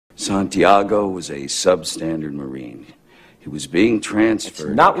Santiago was a substandard Marine. He was being transferred.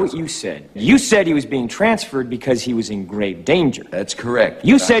 That's not what you said. You said he was being transferred because he was in grave danger. That's correct.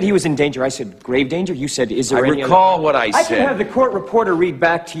 You said he was in danger. I said grave danger. You said, is there any recall other... what I said. I can have the court reporter read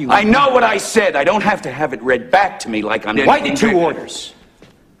back to you. I know what I said. I don't have to have it read back to me like I'm... Write the two orders.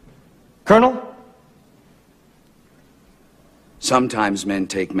 Colonel? Sometimes men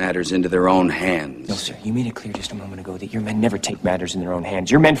take matters into their own hands. No, sir. You made it clear just a moment ago that your men never take matters in their own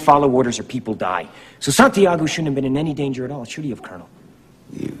hands. Your men follow orders or people die. So Santiago shouldn't have been in any danger at all, should he have, Colonel?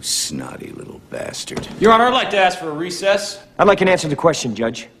 You snotty little bastard. Your Honor, I'd like to ask for a recess. I'd like an answer to the question,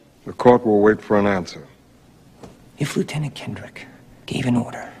 Judge. The court will wait for an answer. If Lieutenant Kendrick gave an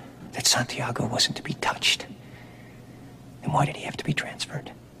order that Santiago wasn't to be touched, then why did he have to be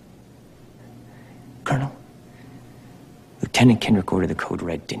transferred? Colonel? Lieutenant Kendrick ordered the code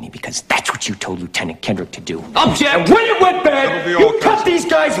red, didn't he? Because that's what you told Lieutenant Kendrick to do. Object! And when it went bad, you cut these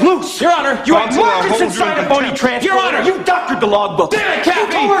guys loose! Your Honor! You had markets inside a bony transfer. Your Honor! You doctored the logbook. Damn it,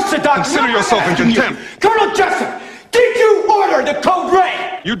 Captain! You coerced the doctor. Consider yourself in contempt. Colonel Jessup, did you order the code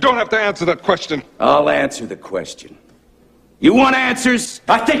red? You don't have to answer that question. I'll answer the question. You want answers?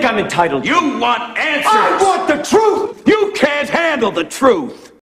 I think I'm entitled. You want answers? I want the truth! You can't handle the truth!